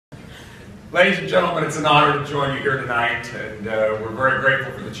Ladies and gentlemen, it's an honor to join you here tonight, and we're very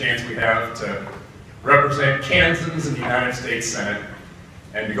grateful for the chance we have to represent Kansans in the United States Senate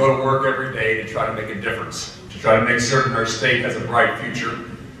and to go to work every day to try to make a difference, to try to make certain our state has a bright future,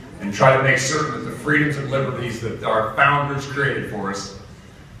 and try to make certain that the freedoms and liberties that our founders created for us,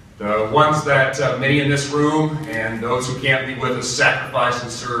 the ones that many in this room and those who can't be with us sacrifice and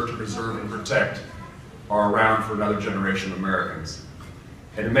serve to preserve and protect, are around for another generation of Americans.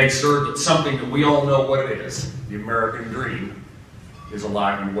 And to make certain that something that we all know what it is, the American dream, is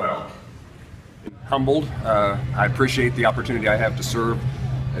alive and well. Humbled. I appreciate the opportunity I have to serve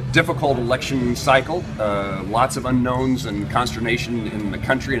a difficult election cycle, lots of unknowns and consternation in the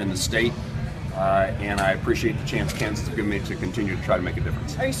country and in the state, and I appreciate the chance Kansas has given me to continue to try to make a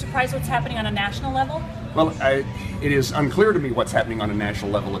difference. Are you surprised what's happening on a national level? Well, it is unclear to me what's happening on a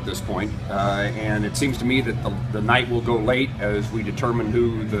national level at this point, and it seems to me that the night will go late as we determine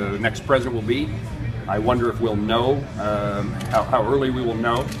who the next president will be. I wonder if we'll know, how early we will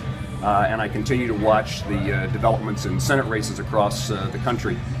know, and I continue to watch the developments in Senate races across the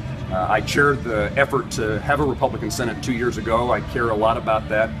country. I chaired the effort to have a Republican Senate 2 years ago. I care a lot about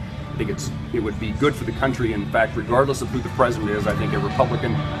that. I think it would be good for the country. In fact, regardless of who the president is, I think a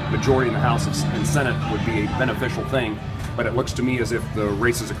Republican majority in the House and Senate would be a beneficial thing. But it looks to me as if the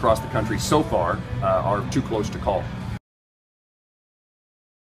races across the country so far are too close to call.